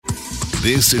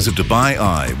This is a Dubai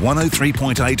Eye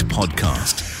 103.8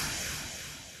 podcast.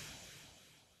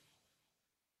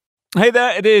 Hey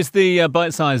there, it is the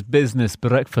Bite-Sized Business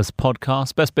Breakfast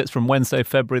podcast. Best bits from Wednesday,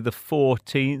 February the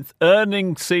 14th.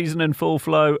 Earnings season in full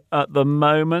flow at the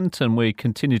moment, and we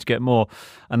continue to get more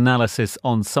analysis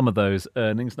on some of those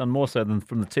earnings, none more so than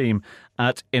from the team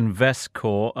at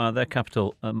Investcorp. Their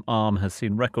capital arm has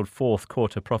seen record fourth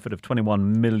quarter profit of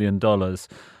 $21 million.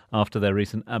 After their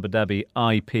recent Abu Dhabi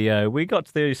IPO. We got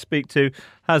to speak to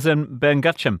Hazem Ben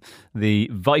Ghachem, the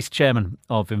Vice Chairman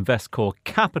of Investcorp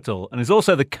Capital, and is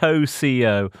also the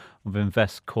co-CEO of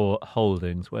Investcorp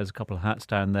Holdings. Wears a couple of hats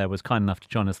down there, was kind enough to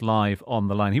join us live on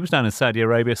the line. He was down in Saudi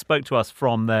Arabia, spoke to us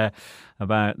from there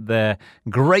about their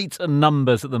great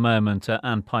numbers at the moment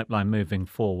and pipeline moving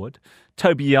forward.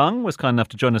 Toby Young was kind enough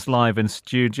to join us live in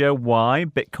studio. Why?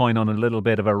 Bitcoin on a little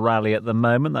bit of a rally at the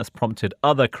moment. That's prompted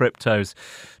other cryptos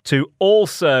to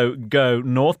also go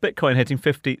north. Bitcoin hitting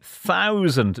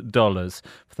 $50,000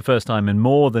 for the first time in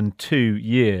more than 2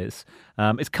 years.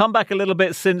 It's come back a little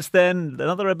bit since then.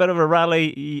 Another bit of a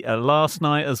rally last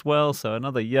night as well. So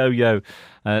another yo-yo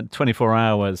 24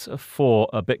 hours for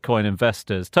Bitcoin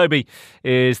investors. Toby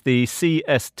is the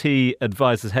CST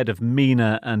Advisors Head of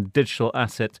MENA and Digital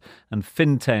Asset and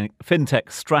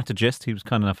FinTech Strategist. He was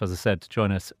kind enough, as I said, to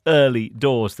join us early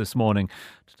doors this morning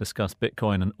to discuss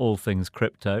Bitcoin and all things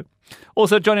crypto.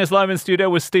 Also joining us live in studio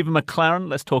was Stephen McLaren.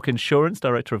 Let's talk insurance.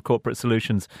 Director of Corporate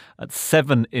Solutions at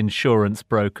Seven Insurance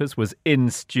Brokers was in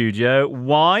studio.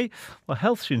 Why? Well,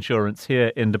 health insurance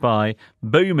here in Dubai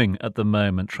booming at the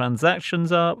moment.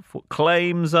 Transactions up,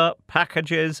 claims up,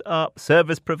 packages up,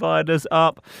 service providers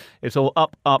up. It's all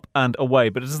up, up and away.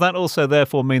 But does that also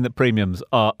therefore mean that premiums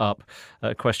are up?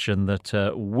 A question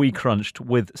that we crunched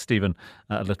with Stephen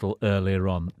a little earlier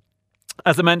on.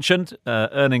 As I mentioned,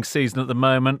 earnings season at the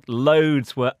moment.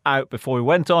 Loads were out before we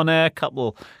went on air. A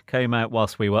couple came out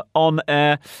whilst we were on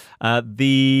air.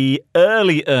 The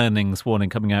early earnings warning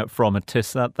coming out from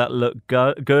Etisalat, that looked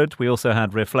good. We also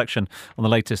had reflection on the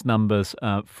latest numbers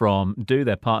from Do,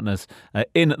 their partners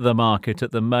in the market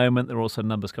at the moment. There are also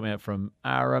numbers coming out from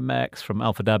Aramex, from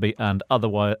Alpha Dhabi and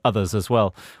others as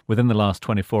well within the last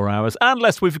 24 hours. And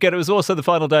lest we forget, it was also the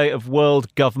final day of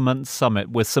World Government Summit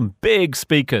with some big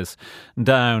speakers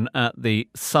down at the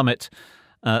summit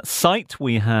site.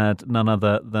 We had none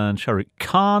other than Shah Rukh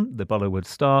Khan, the Bollywood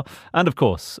star, and of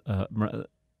course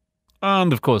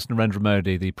Narendra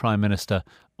Modi, the Prime Minister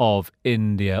of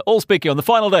India. All speaking on the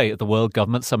final day of the World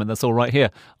Government Summit. That's all right here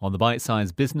on the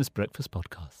Bite-Sized Business Breakfast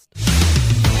podcast.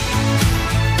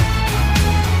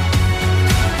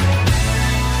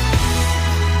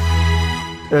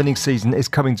 Earnings season is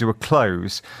coming to a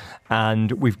close,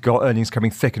 and we've got earnings coming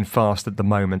thick and fast at the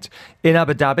moment. In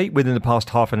Abu Dhabi, within the past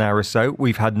half an hour or so,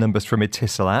 we've had numbers from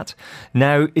Etisalat.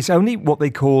 Now, it's only what they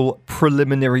call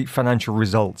preliminary financial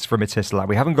results from Etisalat.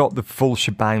 We haven't got the full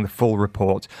shebang, the full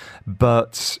report,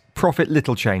 but profit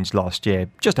little changed last year,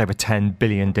 just over 10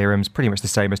 billion dirhams, pretty much the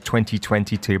same as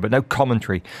 2022, but no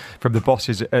commentary from the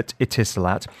bosses at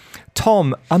Etisalat.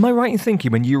 Tom, am I right in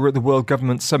thinking when you were at the World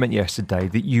Government Summit yesterday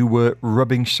that you were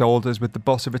rubbing shoulders with the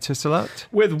boss of Etisalat?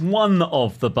 With one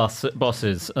of the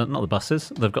bosses, not the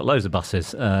buses, they've got loads of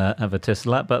buses of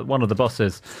Etisalat, but one of the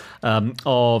bosses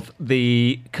of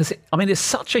the, because it's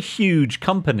such a huge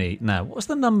company now. What's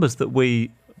the numbers that I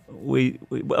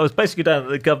was basically down at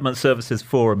the Government Services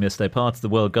Forum yesterday, part of the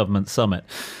World Government Summit,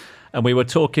 and we were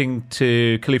talking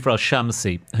to Khalifa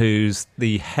Al-Shamsi, who's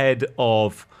the head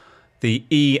of the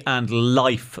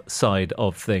e&Life side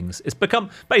of things. It's become,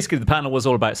 basically the panel was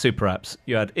all about super apps.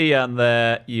 You had e&,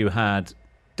 there, you had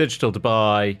Digital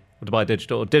Dubai, Dubai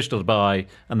Digital, or Digital Dubai,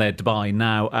 and their Dubai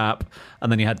Now app, and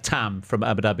then you had TAM from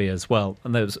Abu Dhabi as well,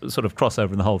 and there was sort of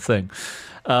crossover in the whole thing.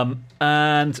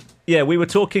 And yeah, we were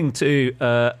talking to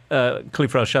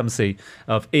Khalifa Al-Shamsi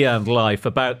of e&Life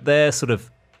about their sort of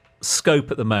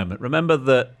scope at the moment. Remember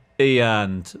that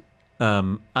and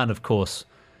of course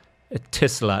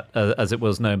Etisalat, as it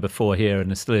was known before here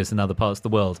and it still is in other parts of the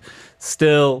world,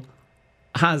 still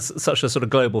has such a sort of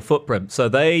global footprint. So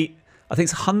I think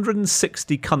it's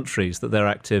 160 countries that they're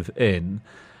active in,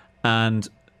 and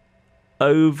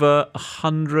over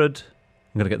 100,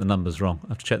 I'm going to get the numbers wrong, I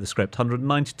have to check the script,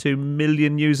 192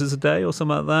 million users a day or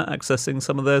something like that accessing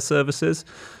some of their services.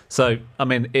 So,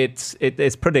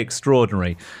 it's pretty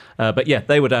extraordinary. But yeah,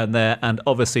 they were down there and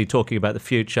obviously talking about the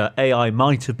future. AI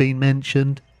might have been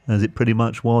mentioned, as it pretty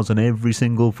much was on every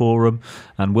single forum,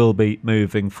 and will be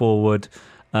moving forward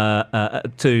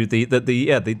to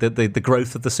the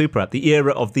growth of the super app, the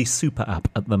era of the super app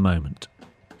at the moment.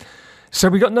 So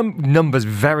we got numbers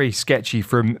very sketchy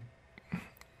from,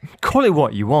 call it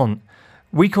what you want,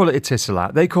 We call it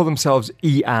Etisalat. They call themselves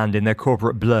E&, in their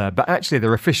corporate blur, but actually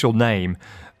their official name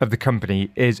of the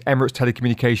company is Emirates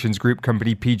Telecommunications Group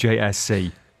Company,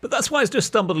 PJSC. But that's why it's just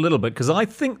stumbled a little bit, because I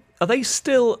think, are they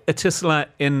still Etisalat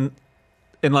in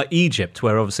like Egypt,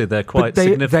 where obviously they're quite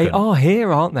significant? They are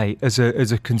here, aren't they, as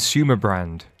a consumer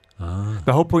brand?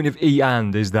 The whole point of E&,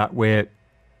 is that we're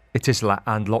Etisalat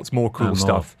and lots more cool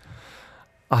stuff.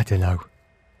 I don't know.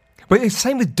 But it's the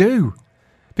same with Do.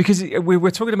 Because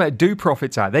we're talking about Do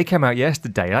profits out. They came out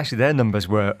yesterday, and actually their numbers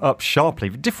were up sharply.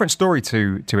 Different story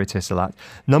to Etisalat.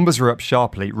 Numbers were up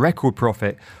sharply. Record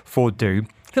profit for Do.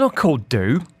 They're not called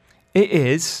Do. It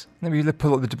is, let me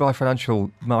pull up the Dubai Financial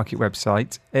Market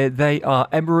website. They are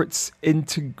Emirates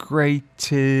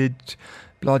Integrated,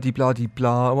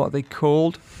 blah-de-blah-de-blah. What are they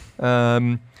called?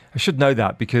 I should know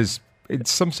that because in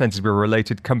some senses, we're a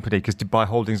related company because Dubai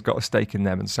Holdings got a stake in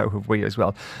them, and so have we as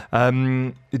well.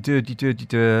 Emirates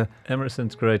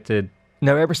Integrated.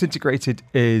 No, Emirates Integrated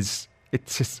is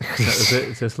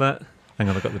Etisalat? Hang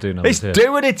on, I've got the Do numbers here. It's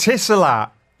doing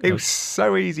Etisalat. It was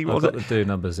so easy, wasn't it? I've got the Do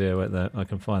numbers here, wait there. I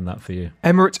can find that for you.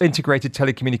 Emirates Integrated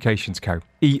Telecommunications Co.,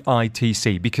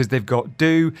 EITC, because they've got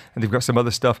Do and they've got some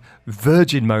other stuff.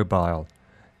 Virgin Mobile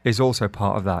is also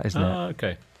part of that, isn't it? Oh,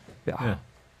 okay. Yeah.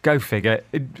 Go figure.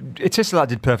 Etisalat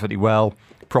did perfectly well.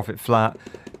 Profit flat.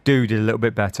 Do did a little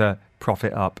bit better.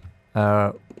 Profit up.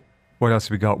 What else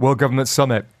have we got? World Government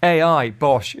Summit. AI,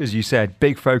 Bosch, as you said,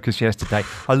 big focus yesterday.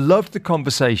 I loved the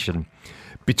conversation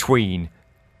between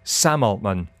Sam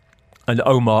Altman and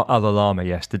Omar Al-Alama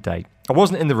yesterday. I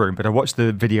wasn't in the room, but I watched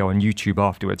the video on YouTube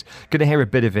afterwards. Going to hear a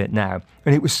bit of it now.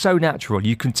 And it was so natural.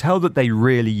 You can tell that they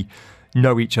really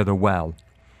know each other well,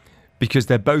 because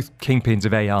they're both kingpins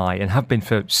of AI and have been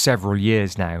for several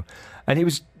years now.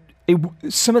 And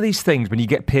some of these things, when you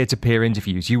get peer-to-peer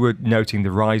interviews, you were noting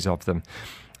the rise of them.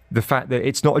 The fact that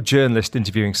it's not a journalist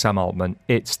interviewing Sam Altman,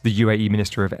 it's the UAE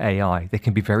Minister of AI. They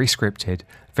can be very scripted,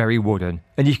 very wooden,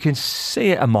 and you can see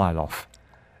it a mile off.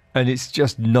 And it's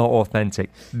just not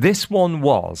authentic. This one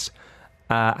was,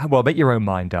 make your own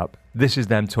mind up. This is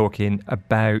them talking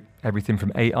about everything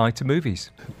from AI to movies.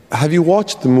 Have you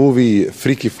watched the movie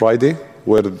Freaky Friday,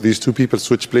 where these two people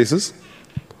switch places?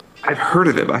 I've heard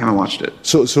of it, but I haven't watched it.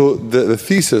 So the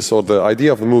thesis or the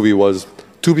idea of the movie was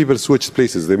two people switched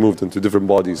places. They moved into different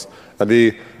bodies, and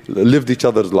they lived each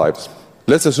other's lives.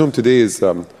 Let's assume today is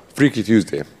Freaky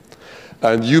Tuesday,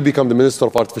 and you become the Minister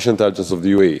of Artificial Intelligence of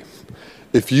the UAE.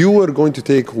 If you were going to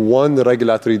take one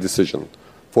regulatory decision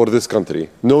for this country,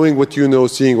 knowing what you know,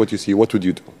 seeing what you see, what would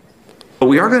you do? But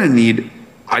we are going to need,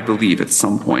 I believe, at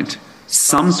some point,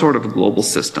 some sort of global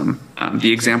system.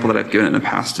 The example that I've given in the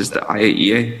past is the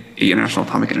IAEA, the International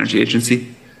Atomic Energy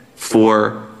Agency,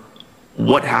 for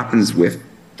what happens with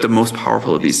the most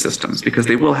powerful of these systems, because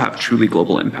they will have truly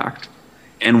global impact.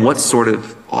 And what sort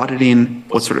of auditing,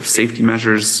 what sort of safety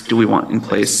measures do we want in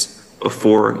place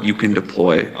before you can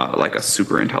deploy like a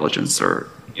super intelligence or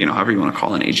however you want to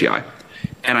call an AGI?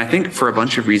 And I think for a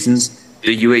bunch of reasons,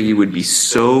 the UAE would be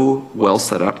so well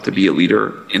set up to be a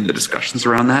leader in the discussions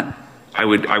around that. I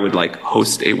would like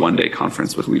host a one-day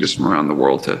conference with leaders from around the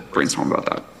world to brainstorm about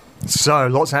that. So,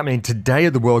 lots happening today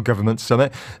at the World Government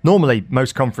Summit. Normally,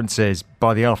 most conferences,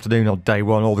 by the afternoon on day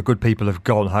one, all the good people have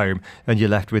gone home and you're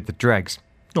left with the dregs.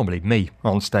 Normally me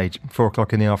on stage, 4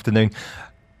 o'clock in the afternoon.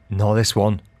 Not this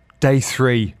one. Day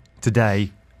 3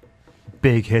 today.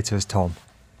 Big hitters, Tom.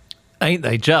 Ain't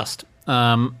they just?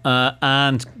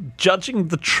 And judging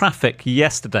the traffic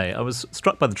yesterday, I was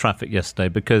struck by the traffic yesterday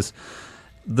because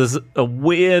there's a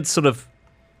weird sort of,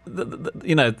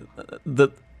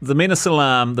 the Mina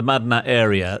Salam, the Madinat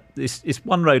area, it's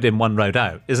one road in, one road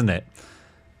out, isn't it?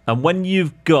 And when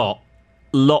you've got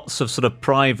lots of sort of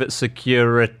private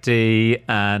security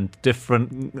and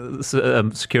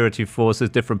different security forces,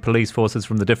 different police forces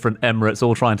from the different emirates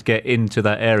all trying to get into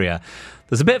that area,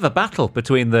 there's a bit of a battle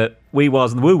between the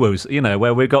wee-was and the woo-woos,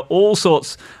 where we've got all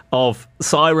sorts of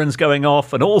sirens going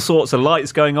off and all sorts of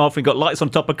lights going off. We've got lights on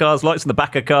top of cars, lights on the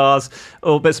back of cars,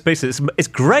 all bits and pieces. It's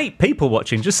great people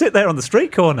watching. Just sit there on the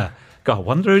street corner. God, I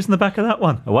wonder who's in the back of that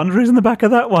one.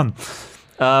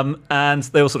 And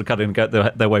they all sort of cut in and get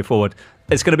their way forward.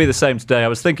 It's going to be the same today. I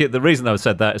was thinking the reason I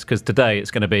said that is because today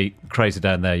it's going to be crazy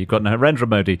down there. You've got Narendra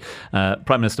Modi,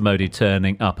 Prime Minister Modi,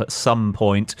 turning up at some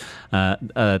point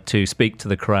to speak to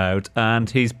the crowd, and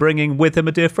he's bringing with him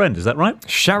a dear friend. Is that right?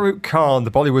 Shah Rukh Khan,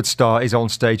 the Bollywood star, is on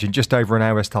stage in just over an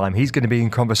hour's time. He's going to be in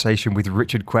conversation with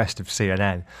Richard Quest of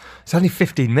CNN. It's only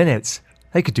 15 minutes.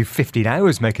 They could do 15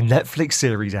 hours, make a Netflix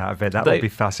series out of it. That would be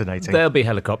fascinating. They'll be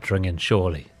helicoptering in,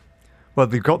 surely. Well,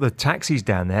 they've got the taxis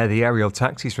down there, the aerial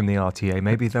taxis from the RTA.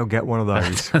 Maybe they'll get one of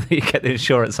those. You get the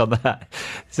insurance on that.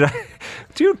 So,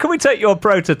 can we take your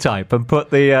prototype and put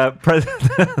the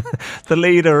the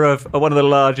leader of one of the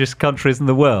largest countries in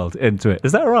the world into it?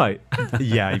 Is that right?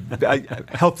 Yeah,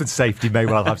 health and safety may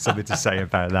well have something to say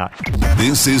about that.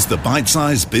 This is the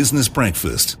Bite-Sized Business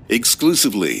Breakfast,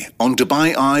 exclusively on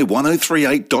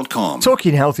DubaiEye1038.com.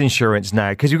 Talking health insurance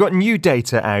now, because we've got new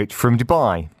data out from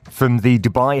Dubai, from the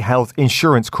Dubai Health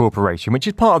Insurance Corporation, which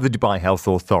is part of the Dubai Health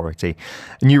Authority.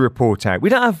 A new report out. We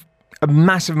don't have a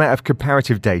massive amount of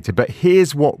comparative data, but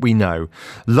here's what we know.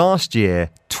 Last year,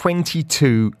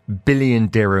 22 billion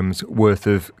dirhams worth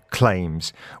of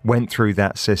claims went through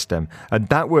that system, and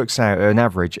that works out at an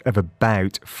average of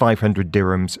about 500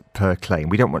 dirhams per claim.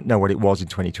 We don't know what it was in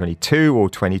 2022 or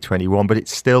 2021, but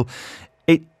it's still,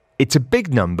 it's a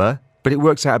big number, but it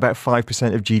works out about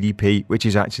 5% of GDP, which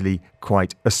is actually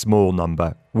quite a small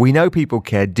number. We know people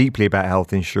care deeply about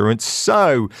health insurance.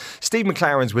 So, Steve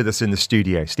McLaren's with us in the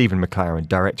studio. Stephen McLaren,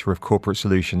 Director of Corporate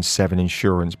Solutions, 7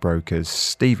 Insurance Brokers.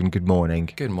 Stephen, good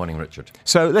morning. Good morning, Richard.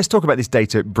 So, let's talk about this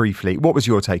data briefly. What was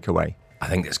your takeaway? I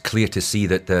think it's clear to see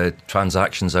that the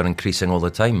transactions are increasing all the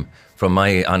time. From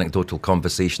my anecdotal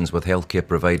conversations with healthcare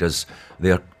providers,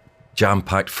 they're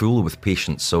jam-packed full with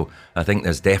patients. So I think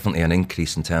there's definitely an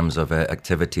increase in terms of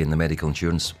activity in the medical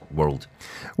insurance world.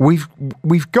 We've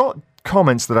got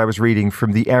comments that I was reading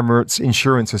from the Emirates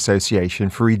Insurance Association.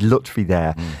 Fareed Lutfi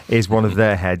there is one of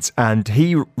their heads, and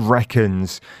he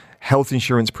reckons health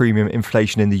insurance premium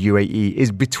inflation in the UAE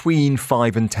is between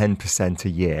 5 and 10% a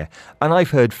year. And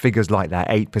I've heard figures like that,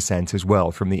 8% as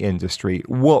well from the industry.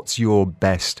 What's your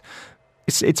best?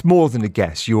 It's more than a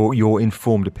guess, your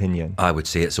informed opinion. I would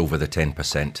say it's over the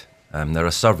 10%. There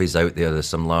are surveys out there. There's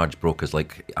some large brokers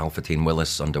like Alphatane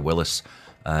Willis, under Willis,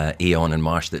 Aon and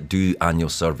Marsh that do annual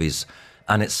surveys,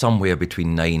 and it's somewhere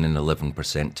between 9 and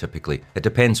 11% typically. It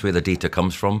depends where the data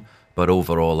comes from, but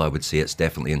overall I would say it's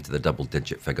definitely into the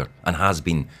double-digit figure and has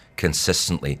been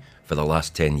consistently for the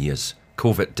last 10 years.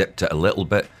 COVID dipped it a little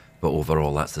bit, but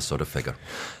overall that's the sort of figure.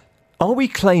 Are we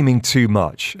claiming too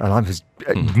much? And I'm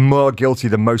more guilty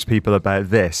than most people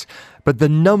about this. But the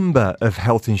number of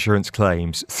health insurance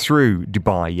claims through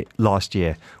Dubai last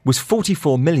year was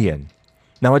 44 million.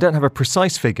 Now, I don't have a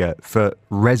precise figure for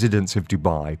residents of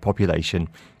Dubai population.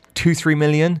 2-3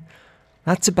 million?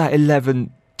 That's about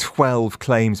 11, 12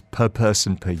 claims per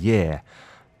person per year.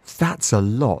 That's a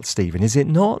lot, Stephen, is it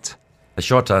not? The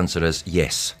short answer is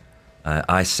yes.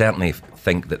 I certainly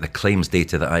think that the claims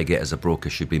data that I get as a broker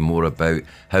should be more about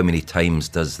how many times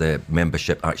does the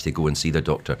membership actually go and see the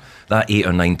doctor. That 8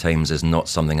 or 9 times is not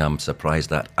something I'm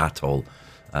surprised at all.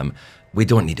 We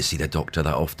don't need to see the doctor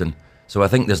that often. So I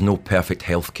think there's no perfect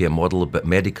healthcare model, but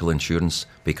medical insurance,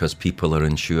 because people are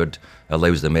insured,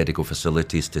 allows the medical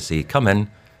facilities to say, come in,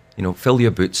 fill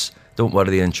your boots, don't worry,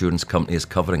 the insurance company is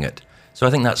covering it. So I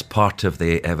think that's part of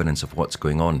the evidence of what's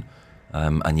going on.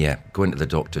 And yeah, going to the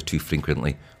doctor too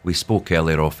frequently. We spoke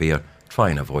earlier off air, try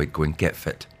and avoid going, get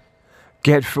fit.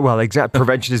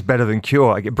 Prevention is better than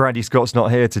cure. Brandy Scott's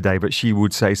not here today, but she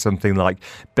would say something like,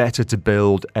 better to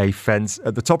build a fence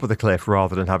at the top of the cliff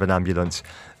rather than have an ambulance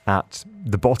at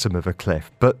the bottom of a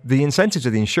cliff. But the incentives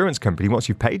of the insurance company, once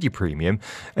you've paid your premium,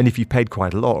 and if you've paid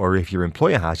quite a lot, or if your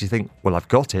employer has, you think, well, I've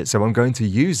got it, so I'm going to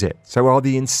use it. So are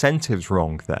the incentives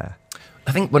wrong there?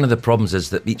 I think one of the problems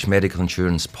is that each medical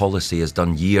insurance policy is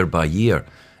done year by year.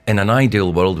 In an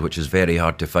ideal world, which is very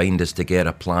hard to find, is to get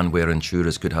a plan where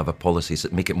insurers could have a policies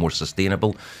that make it more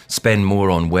sustainable, spend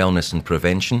more on wellness and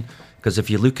prevention. Because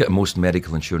if you look at most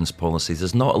medical insurance policies,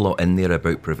 there's not a lot in there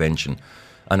about prevention.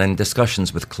 And in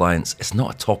discussions with clients, it's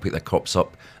not a topic that crops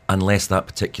up unless that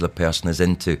particular person is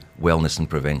into wellness and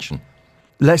prevention.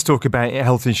 Let's talk about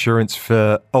health insurance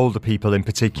for older people in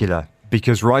particular,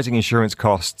 because rising insurance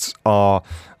costs are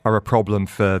a problem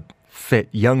for fit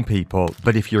young people.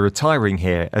 But if you're retiring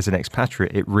here as an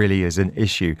expatriate, it really is an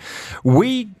issue.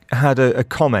 We had a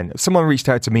comment. Someone reached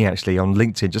out to me actually on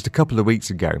LinkedIn just a couple of weeks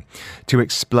ago to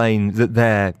explain that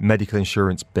their medical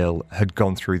insurance bill had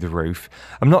gone through the roof.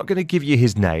 I'm not going to give you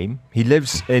his name. He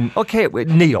lives in,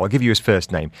 Neil, I'll give you his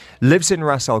first name. Lives in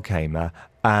Ras Al Khaimah,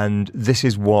 and this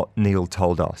is what Neil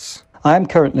told us. I am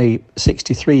currently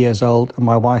 63 years old and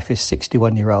my wife is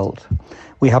 61-year-old.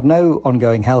 We have no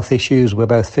ongoing health issues. We're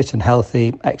both fit and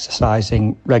healthy,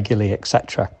 exercising regularly,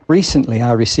 etc. Recently,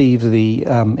 I received the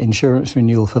insurance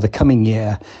renewal for the coming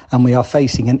year, and we are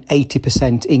facing an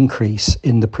 80% increase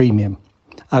in the premium.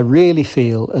 I really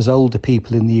feel as older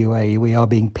people in the UAE, we are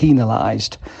being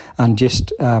penalised and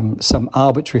just some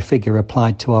arbitrary figure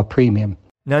applied to our premium.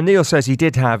 Now, Neil says he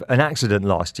did have an accident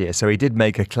last year, so he did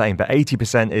make a claim, but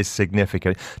 80% is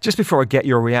significant. Just before I get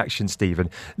your reaction, Stephen,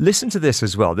 listen to this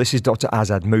as well. This is Dr.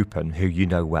 Azad Mupan, who you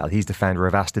know well. He's the founder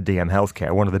of Asta DM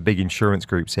Healthcare, one of the big insurance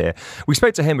groups here. We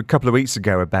spoke to him a couple of weeks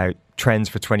ago about trends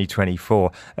for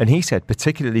 2024, and he said,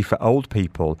 particularly for old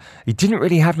people, he didn't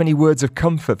really have many words of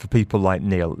comfort for people like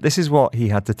Neil. This is what he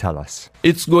had to tell us.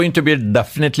 It's going to be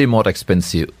definitely more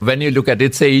expensive. When you look at it,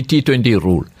 it's a 80-20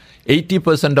 rule.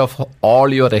 80% of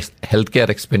all your healthcare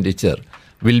expenditure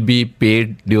will be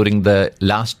paid during the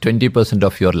last 20%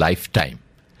 of your lifetime.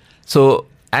 So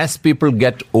as people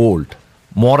get old,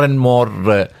 more and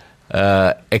more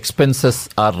expenses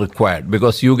are required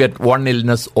because you get one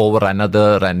illness over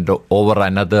another and over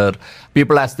another.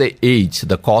 People, as they age,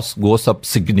 the cost goes up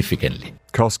significantly.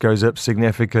 Cost goes up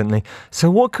significantly.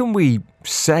 So what can we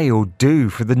say or do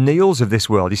for the Neils of this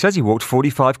world? He says he walked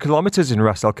 45 kilometres in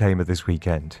Ras Al Khaimah this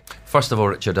weekend. First of all,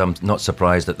 Richard, I'm not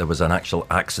surprised that there was an actual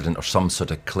accident or some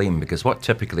sort of claim, because what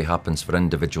typically happens for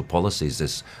individual policies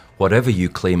is whatever you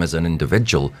claim as an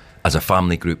individual, as a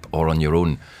family group or on your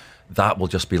own, that will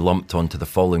just be lumped onto the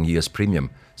following year's premium.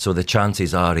 So the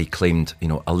chances are he claimed,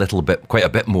 a little bit, quite a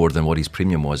bit more than what his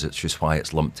premium was. It's just why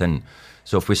it's lumped in.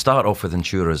 So if we start off with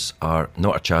insurers are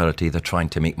not a charity, they're trying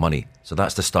to make money. So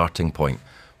that's the starting point.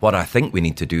 What I think we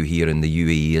need to do here in the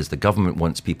UAE is the government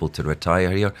wants people to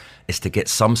retire here, is to get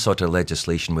some sort of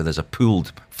legislation where there's a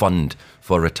pooled fund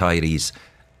for retirees.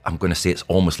 I'm going to say it's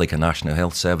almost like a national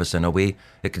health service in a way.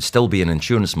 It could still be an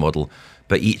insurance model,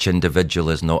 but each individual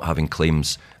is not having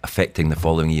claims affecting the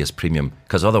following year's premium,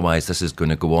 because otherwise this is going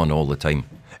to go on all the time.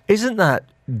 Isn't that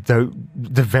the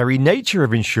very nature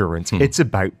of insurance? It's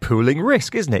about pooling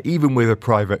risk, isn't it? Even with a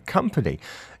private company.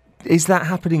 Is that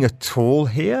happening at all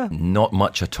here? Not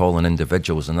much at all in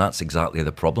individuals, and that's exactly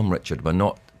the problem, Richard.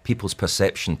 People's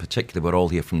perception, particularly we're all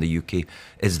here from the UK,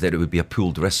 is that it would be a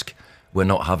pooled risk. We're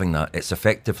not having that. It's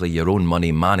effectively your own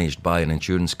money managed by an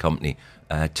insurance company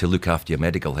to look after your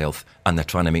medical health, and they're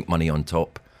trying to make money on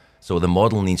top. So the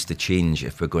model needs to change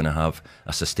if we're going to have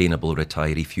a sustainable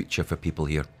retiree future for people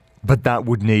here. But that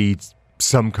would need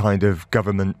some kind of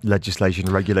government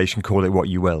legislation, regulation, call it what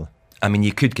you will. I mean,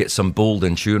 you could get some bold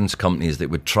insurance companies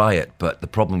that would try it, but the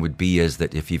problem would be is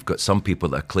that if you've got some people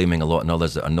that are claiming a lot and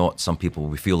others that are not, some people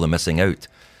will feel they're missing out.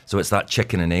 So it's that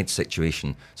chicken and egg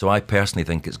situation. So I personally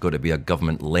think it's got to be a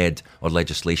government-led or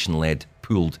legislation-led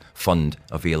pooled fund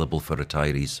available for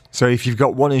retirees. So if you've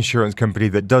got one insurance company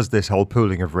that does this whole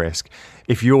pooling of risk,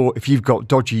 if you've got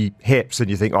dodgy hips and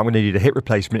you think, I'm going to need a hip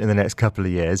replacement in the next couple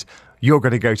of years, you're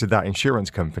going to go to that insurance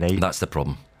company. That's the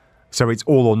problem. So it's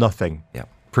all or nothing. Yeah.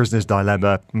 Prisoner's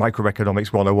dilemma,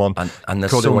 microeconomics 101, and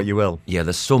call it what you will. Yeah,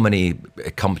 there's so many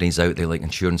companies out there like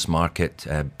Insurance Market,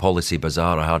 Policy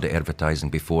Bazaar, I had it advertising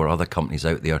before, other companies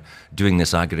out there doing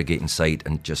this aggregating site,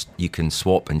 and just you can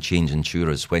swap and change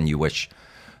insurers when you wish.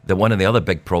 One of the other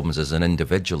big problems as an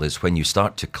individual is when you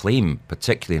start to claim,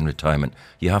 particularly in retirement,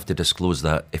 you have to disclose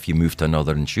that if you move to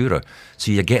another insurer.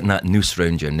 So you're getting that noose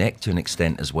round your neck to an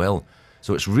extent as well.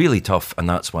 So it's really tough, and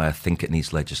that's why I think it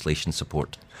needs legislation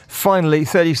support. Finally,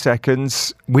 30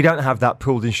 seconds. We don't have that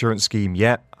pooled insurance scheme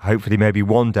yet. Hopefully, maybe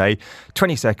one day.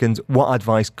 20 seconds. What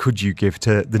advice could you give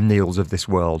to the Neils of this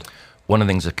world? One of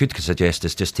the things I could suggest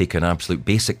is just take an absolute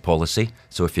basic policy.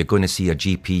 So if you're going to see a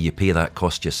GP, you pay that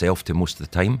cost yourself to most of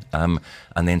the time,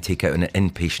 and then take out an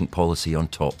inpatient policy on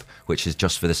top, which is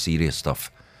just for the serious stuff.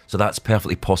 So that's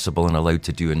perfectly possible and allowed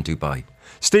to do in Dubai.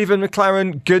 Stephen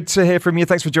McLaren, good to hear from you.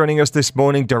 Thanks for joining us this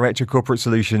morning. Director of Corporate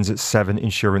Solutions at 7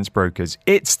 Insurance Brokers.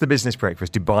 It's the Business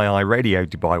Breakfast, Dubai Eye Radio,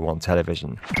 Dubai One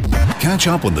Television. Catch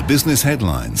up on the business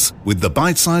headlines with the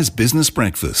Bite-Sized Business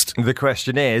Breakfast. The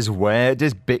question is, where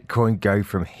does Bitcoin go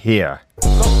from here?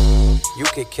 You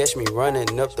could catch me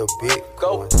running up the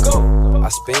Bitcoin. I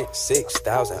spent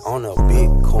 6,000 on a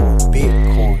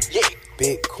Bitcoin. Yeah.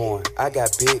 Bitcoin. I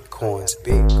got Bitcoins.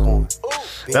 Bitcoin.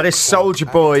 That is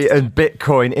Soulja Boy and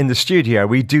Bitcoin in the studio.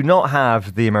 We do not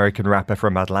have the American rapper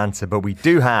from Atlanta, but we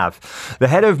do have the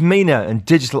head of MENA and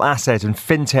digital asset and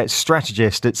fintech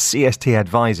strategist at CST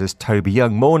Advisors, Toby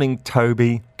Young. Morning,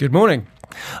 Toby. Good morning.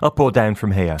 Up or down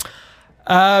from here?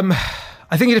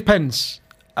 I think it depends.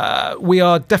 We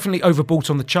are definitely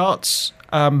overbought on the charts,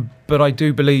 but I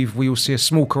do believe we will see a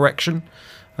small correction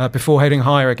before heading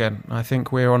higher again. I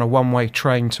think we're on a one-way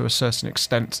train to a certain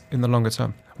extent in the longer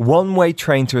term. One-way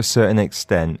train to a certain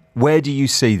extent. Where do you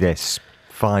see this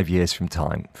 5 years from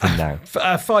now?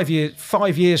 5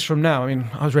 years from now. I mean,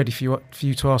 I was ready for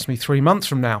you to ask me 3 months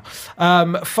from now.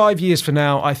 5 years from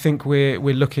now, I think we're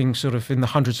looking sort of in the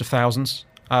hundreds of thousands,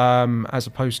 as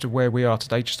opposed to where we are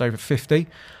today, just over 50.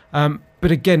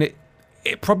 But again,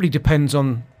 it probably depends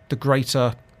on the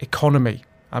greater economy.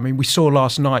 I mean, we saw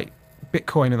last night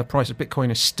Bitcoin and the price of Bitcoin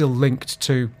is still linked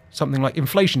to something like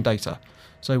inflation data.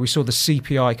 So we saw the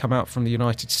CPI come out from the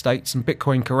United States, and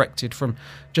Bitcoin corrected from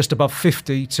just above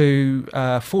 50 to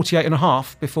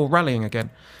 48.5 before rallying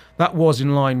again. That was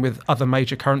in line with other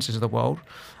major currencies of the world.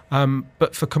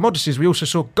 But for commodities, we also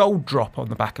saw gold drop on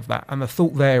the back of that. And the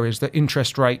thought there is that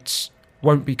interest rates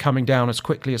won't be coming down as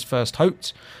quickly as first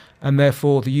hoped, and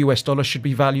therefore the US dollar should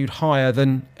be valued higher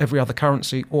than every other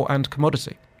currency and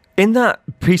commodity. In that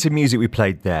piece of music we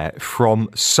played there from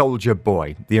Soulja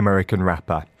Boy, the American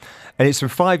rapper, and it's from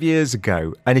 5 years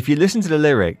ago, and if you listen to the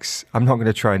lyrics, I'm not going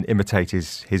to try and imitate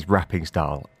his rapping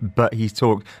style, but he's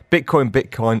talked,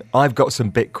 Bitcoin, I've got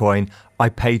some Bitcoin, I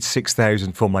paid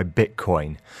 $6,000 for my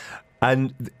Bitcoin.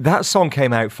 And that song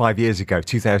came out 5 years ago,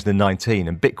 2019,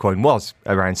 and Bitcoin was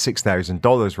around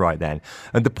 $6,000 right then.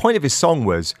 And the point of his song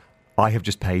was, I have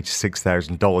just paid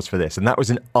 $6,000 for this. And that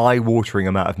was an eye-watering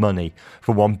amount of money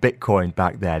for one Bitcoin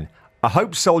back then. I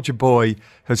hope Soulja Boy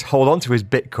has held on to his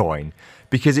Bitcoin,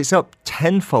 because it's up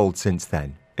tenfold since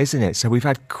then, isn't it? So we've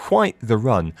had quite the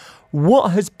run.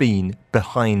 What has been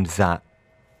behind that?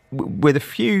 With a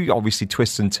few, obviously,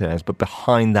 twists and turns, but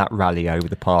behind that rally over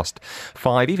the past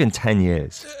 5, even 10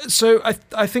 years? So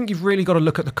I think you've really got to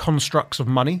look at the constructs of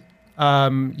money.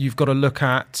 You've got to look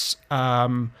at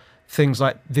things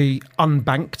like the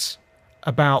unbanked,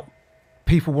 about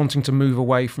people wanting to move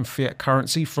away from fiat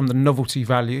currency, from the novelty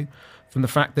value, from the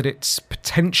fact that it's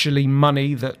potentially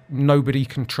money that nobody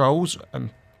controls. And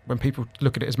when people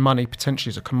look at it as money,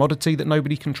 potentially as a commodity that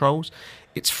nobody controls.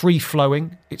 It's free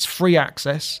flowing, it's free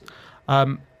access.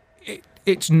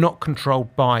 It's not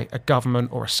controlled by a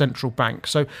government or a central bank.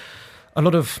 So a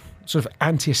lot of sort of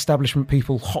anti-establishment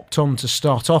people hopped on to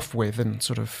start off with and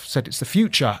sort of said it's the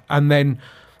future. And then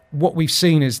what we've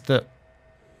seen is that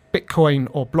Bitcoin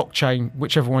or blockchain,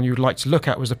 whichever one you would like to look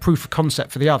at, was a proof of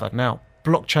concept for the other. Now,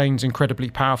 blockchain's incredibly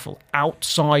powerful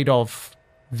outside of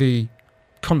the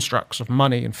constructs of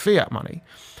money and fiat money.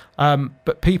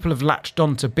 But people have latched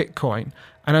onto Bitcoin.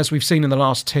 And as we've seen in the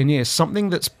last 10 years, something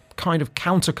that's kind of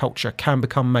counterculture can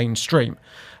become mainstream.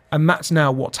 And that's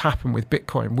now what's happened with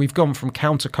Bitcoin. We've gone from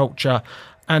counterculture,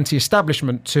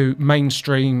 anti-establishment, to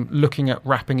mainstream, looking at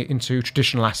wrapping it into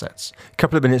traditional assets. A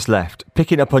couple of minutes left.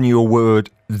 Picking up on your word,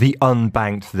 the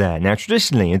unbanked there. Now,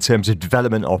 traditionally, in terms of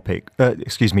development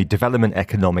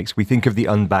economics, we think of the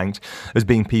unbanked as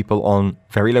being people on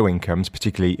very low incomes,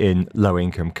 particularly in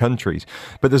low-income countries.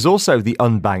 But there's also the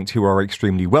unbanked who are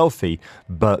extremely wealthy,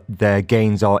 but their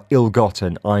gains are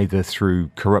ill-gotten either through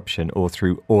corruption or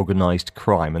through organised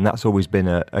crime. And that's always been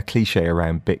a cliche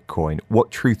around Bitcoin. What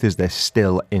truth is there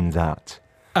still in that?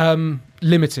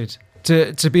 Limited.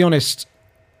 To be honest,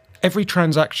 every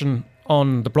transaction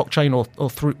on the blockchain or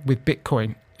through with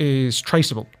Bitcoin is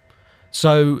traceable.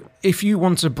 So if you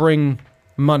want to bring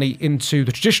money into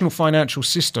the traditional financial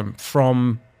system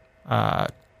from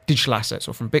digital assets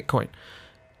or from Bitcoin,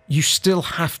 you still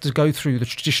have to go through the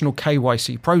traditional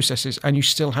KYC processes, and you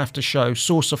still have to show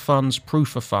source of funds,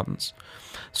 proof of funds.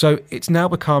 So it's now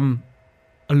become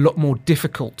a lot more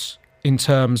difficult in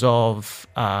terms of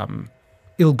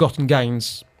ill-gotten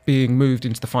gains being moved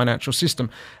into the financial system.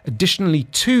 Additionally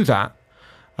to that,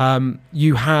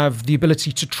 you have the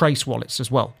ability to trace wallets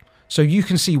as well. So you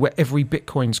can see where every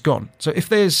Bitcoin's gone. So if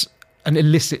there's an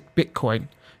illicit Bitcoin,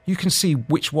 you can see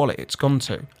which wallet it's gone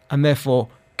to, and therefore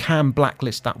can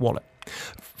blacklist that wallet.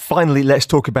 Finally, let's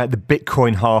talk about the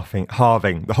Bitcoin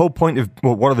halving. The whole point of,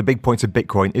 one of the big points of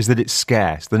Bitcoin is that it's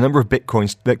scarce. The number of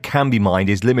Bitcoins that can be mined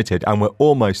is limited, and we're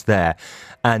almost there.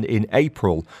 And in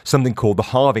April, something called the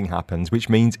halving happens, which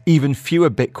means even fewer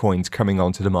Bitcoins coming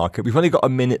onto the market. We've only got a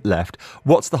minute left.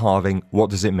 What's the halving? What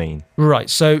does it mean? Right.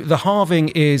 So the halving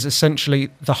is essentially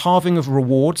the halving of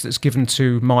rewards that's given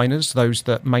to miners, those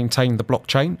that maintain the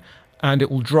blockchain. And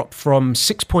it will drop from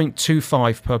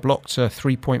 6.25 per block to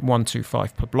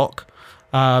 3.125 per block,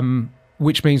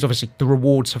 which means obviously the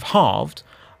rewards have halved.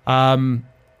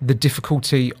 The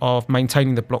difficulty of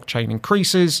maintaining the blockchain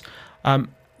increases.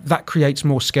 That creates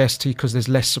more scarcity because there's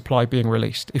less supply being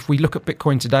released. If we look at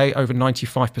Bitcoin today, over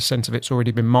 95% of it's already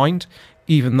been mined,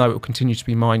 even though it will continue to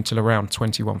be mined till around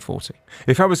 2140.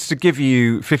 If I was to give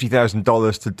you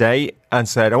 $50,000 today and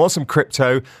said, I want some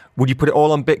crypto, would you put it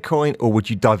all on Bitcoin, or would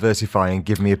you diversify and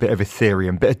give me a bit of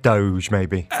Ethereum, a bit of Doge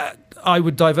maybe? I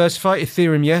would diversify.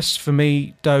 Ethereum, yes. For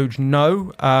me, Doge,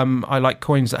 no. I like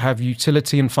coins that have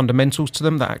utility and fundamentals to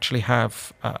them, that actually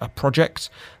have a project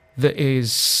that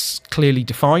is clearly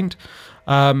defined.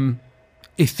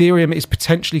 Ethereum is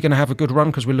potentially going to have a good run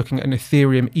because we're looking at an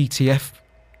Ethereum ETF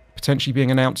potentially being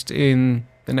announced in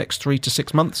the next 3 to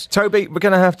 6 months. Toby, we're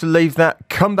going to have to leave that.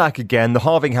 Come back again. The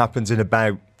halving happens in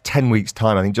about 10 weeks'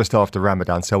 time, I think, just after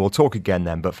Ramadan. So we'll talk again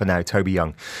then. But for now, Toby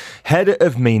Young, head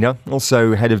of MENA,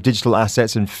 also head of digital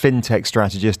assets and fintech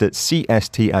strategist at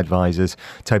CST Advisors.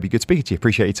 Toby, good speaking to you.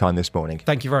 Appreciate your time this morning.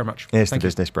 Thank you very much. Here's the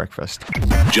Business Breakfast.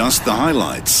 Just the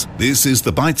highlights. This is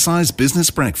the Bite-Size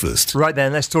Business Breakfast. Right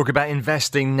then, let's talk about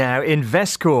investing now.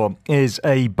 Investcorp is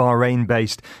a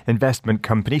Bahrain-based investment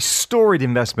company, storied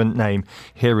investment name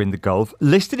here in the Gulf,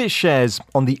 listed its shares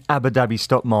on the Abu Dhabi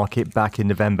stock market back in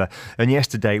November. And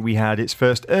yesterday, we had its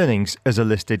first earnings as a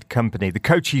listed company. The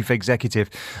co-chief executive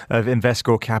of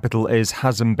Investcorp Capital is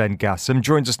Hazem Ben Gassem.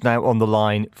 Joins us now on the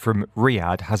line from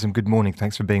Riyadh. Hazem, good morning.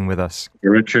 Thanks for being with us.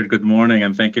 Richard, good morning,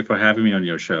 and thank you for having me on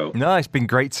your show. No, it's been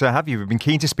great to have you. We've been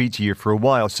keen to speak to you for a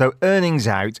while. So earnings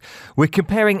out. We're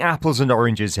comparing apples and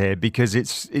oranges here because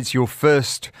it's your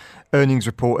first earnings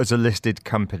report as a listed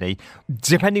company.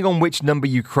 Depending on which number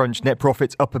you crunch, net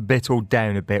profit's up a bit or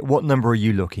down a bit. What number are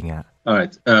you looking at? All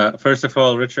right. First of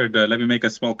all, Richard, let me make a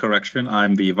small correction.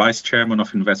 I'm the vice chairman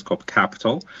of Investcorp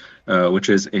Capital, which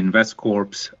is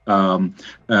Investcorp's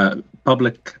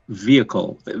public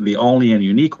vehicle, the only and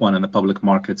unique one in the public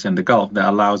markets in the Gulf that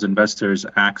allows investors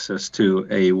access to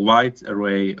a wide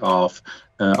array of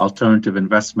alternative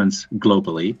investments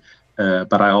globally.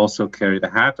 But I also carry the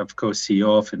hat of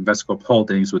co-CEO of Investcorp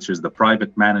Holdings, which is the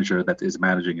private manager that is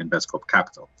managing Investcorp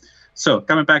Capital. So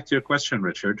coming back to your question,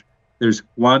 Richard, there's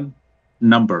one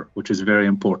number which is very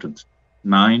important,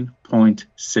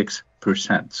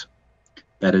 9.6%.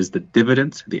 That is the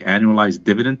dividend, the annualized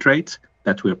dividend rate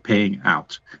that we're paying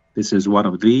out. This is one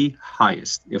of the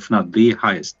highest, if not the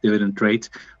highest, dividend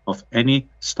rate of any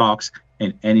stocks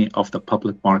in any of the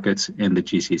public markets in the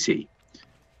GCC.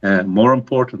 More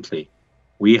importantly,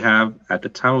 we have, at the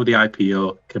time of the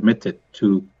IPO, committed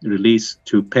to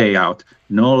pay out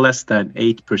no less than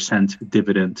 8%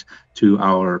 dividend to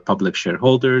our public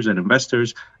shareholders and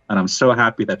investors. And I'm so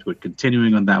happy that we're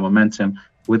continuing on that momentum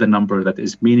with a number that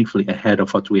is meaningfully ahead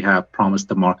of what we have promised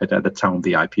the market at the time of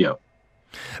the IPO.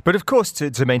 But of course,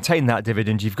 to maintain that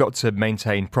dividend, you've got to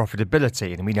maintain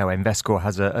profitability. And we know Investcorp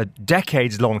has a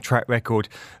decades-long track record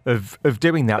of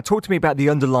doing that. Talk to me about the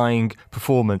underlying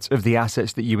performance of the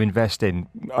assets that you invest in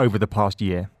over the past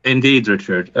year. Indeed,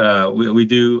 Richard.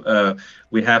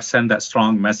 We have sent that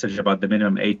strong message about the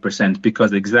minimum 8%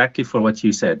 because exactly for what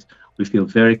you said, we feel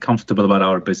very comfortable about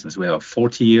our business. We have a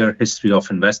 40-year history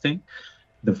of investing.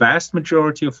 The vast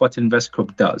majority of what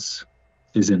Investcorp does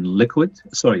is in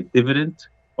dividend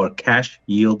or cash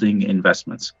yielding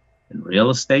investments in real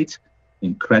estate,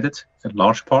 in credit, in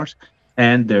large part.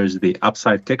 And there's the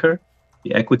upside kicker,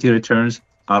 the equity returns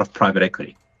out of private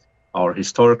equity. Our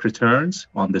historic returns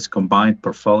on this combined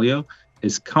portfolio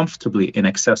is comfortably in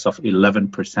excess of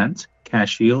 11%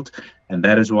 cash yield. And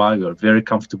that is why we are very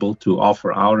comfortable to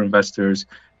offer our investors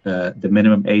the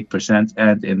minimum 8%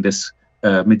 and in this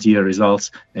mid-year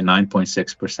results, a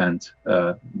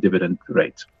 9.6% dividend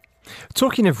rate.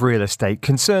 Talking of real estate,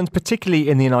 concerns particularly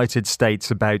in the United States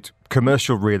about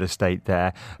commercial real estate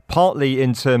there, partly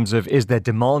in terms of is there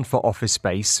demand for office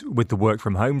space with the work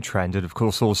from home trend, and of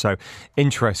course also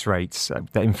interest rates.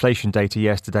 The inflation data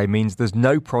yesterday means there's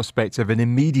no prospect of an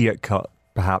immediate cut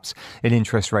perhaps in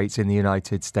interest rates in the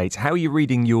United States. How are you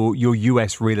reading your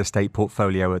US real estate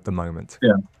portfolio at the moment?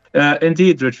 Yeah.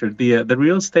 Indeed, Richard, the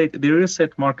real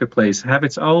estate marketplace have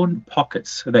its own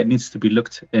pockets that needs to be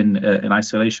looked in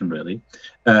isolation. Really,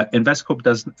 Investcorp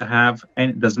does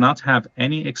not have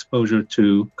any exposure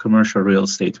to commercial real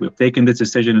estate. We've taken this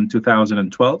decision in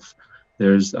 2012.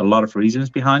 There's a lot of reasons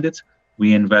behind it.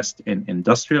 We invest in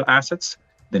industrial assets.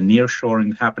 The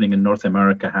nearshoring happening in North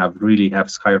America have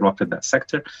skyrocketed that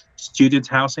sector. Student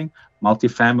housing,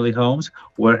 multifamily homes,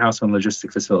 warehouse and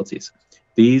logistic facilities.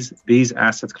 These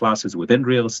asset classes within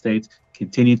real estate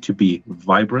continue to be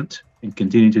vibrant and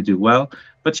continue to do well.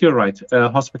 But you're right,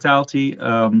 hospitality,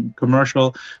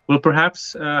 commercial will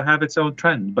perhaps have its own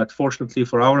trend. But fortunately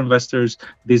for our investors,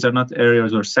 these are not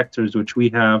areas or sectors which we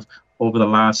have over the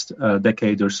last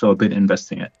decade or so been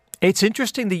investing in. It's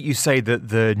interesting that you say that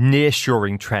the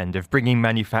nearshoring trend of bringing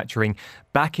manufacturing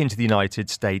back into the United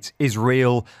States is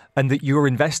real and that you're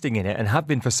investing in it and have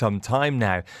been for some time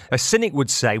now. A cynic would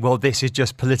say, well, this is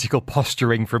just political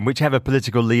posturing from whichever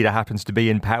political leader happens to be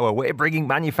in power. We're bringing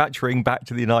manufacturing back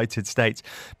to the United States.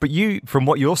 But from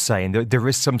what you're saying, there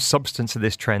is some substance to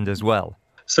this trend as well.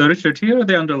 So, Richard, here are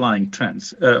the underlying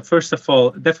trends. First of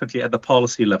all, definitely at the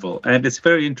policy level, and it's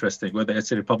very interesting whether it's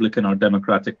a Republican or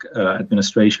Democratic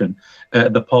administration,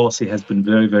 the policy has been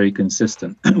very, very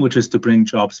consistent, which is to bring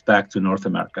jobs back to North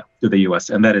America, to the U.S.,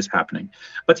 and that is happening.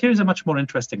 But here's a much more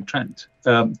interesting trend.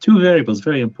 Two variables,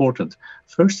 very important.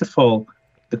 First of all,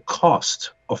 the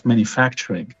cost of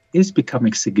manufacturing is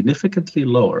becoming significantly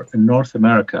lower in North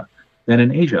America than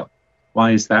in Asia.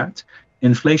 Why is that?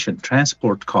 Inflation,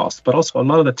 transport costs, but also a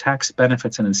lot of the tax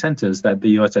benefits and incentives that the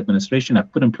U.S. administration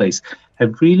have put in place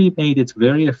have really made it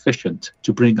very efficient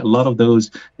to bring a lot of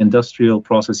those industrial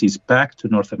processes back to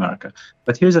North America.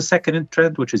 But here's a second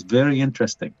trend, which is very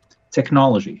interesting.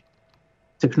 Technology.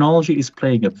 Technology is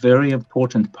playing a very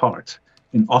important part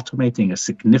in automating a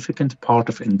significant part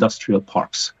of industrial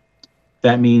parks.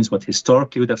 That means what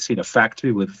historically would have seen a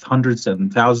factory with hundreds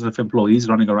and thousands of employees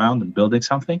running around and building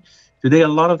something. Today, a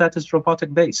lot of that is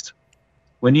robotic-based.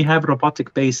 When you have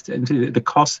robotic-based, the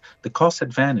cost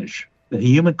advantage, the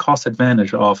human cost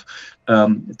advantage of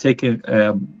taking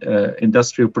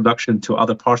industrial production to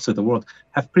other parts of the world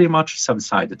have pretty much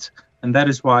subsided. And that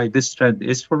is why this trend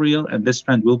is for real, and this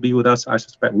trend will be with us,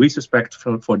 we suspect,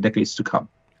 for decades to come.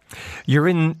 You're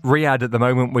in Riyadh at the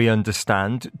moment, we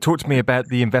understand. Talk to me about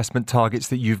the investment targets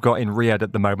that you've got in Riyadh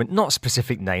at the moment. Not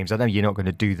specific names, I know you're not going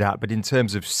to do that, but in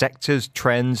terms of sectors,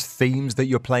 trends, themes that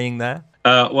you're playing there?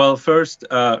 Well, first,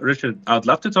 Richard, I'd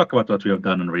love to talk about what we have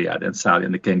done in Riyadh and Saudi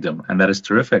in the Kingdom, and that is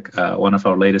terrific. One of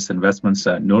our latest investments,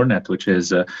 Noornet, which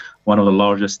is one of the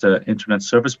largest internet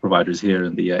service providers here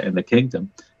in the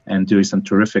Kingdom, and doing some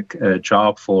terrific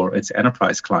job for its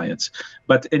enterprise clients.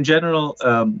 But in general,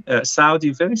 Saudi,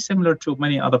 very similar to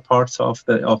many other parts of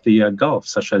the Gulf,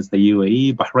 such as the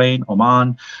UAE, Bahrain,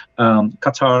 Oman,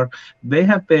 Qatar, they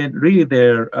have been really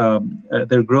their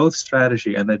growth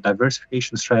strategy and their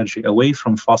diversification strategy away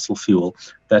from fossil fuel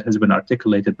that has been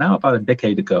articulated now about a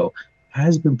decade ago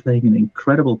has been playing an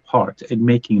incredible part in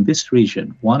making this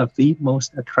region one of the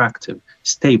most attractive,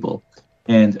 stable,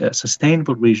 and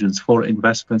sustainable regions for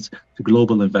investments to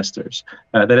global investors.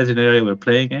 That is an area we're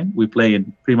playing in. We play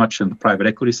in pretty much in the private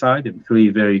equity side in three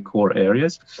very core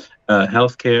areas: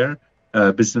 healthcare,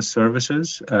 business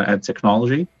services, and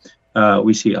technology.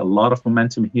 We see a lot of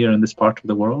momentum here in this part of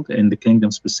the world, in the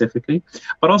Kingdom specifically.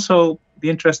 But also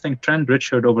the interesting trend,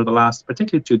 Richard, over the last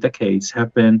particularly 2 decades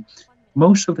have been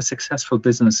most of the successful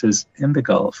businesses in the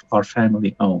Gulf are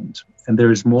family-owned. And there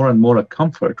is more and more a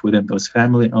comfort within those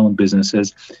family-owned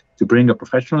businesses to bring a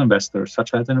professional investor,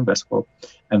 such as an Investcorp,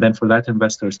 and then for that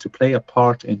investors to play a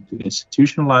part into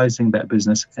institutionalizing that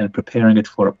business and preparing it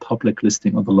for a public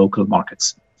listing on the local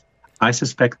markets. I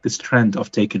suspect this trend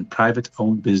of taking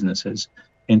private-owned businesses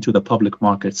into the public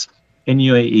markets in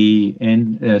UAE,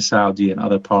 in Saudi, and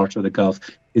other parts of the Gulf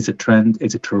is a trend.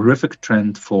 It's a terrific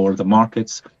trend for the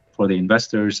markets, for the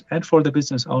investors, and for the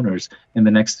business owners in the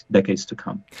next decades to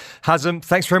come. Hazem,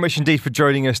 thanks very much indeed for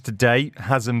joining us today.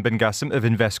 Hazem Ben Gassem of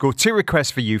Investcorp. 2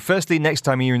 requests for you. Firstly, next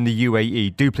time you're in the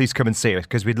UAE, do please come and see us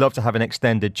because we'd love to have an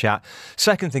extended chat.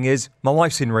 Second thing is, my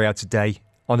wife's in Riyadh today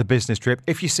on a business trip.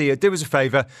 If you see her, do us a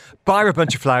favour, buy her a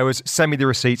bunch of flowers, send me the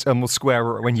receipts, and we'll square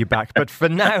her when you're back. But for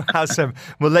now, Hazem,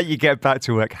 we'll let you get back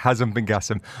to work. Hazem Ben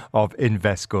Gassem of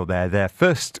Investcorp there. Their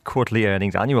first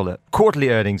annual quarterly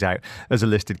earnings out as a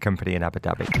listed company in Abu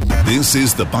Dhabi. This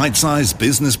is the Bite-Size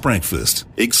Business Breakfast,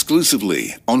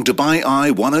 exclusively on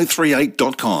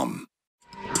DubaiEye1038.com.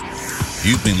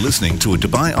 You've been listening to a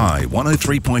Dubai Eye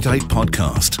 103.8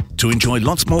 podcast. To enjoy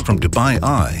lots more from Dubai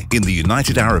Eye in the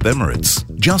United Arab Emirates,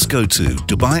 just go to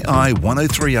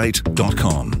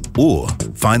DubaiEye1038.com or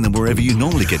find them wherever you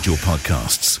normally get your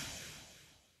podcasts.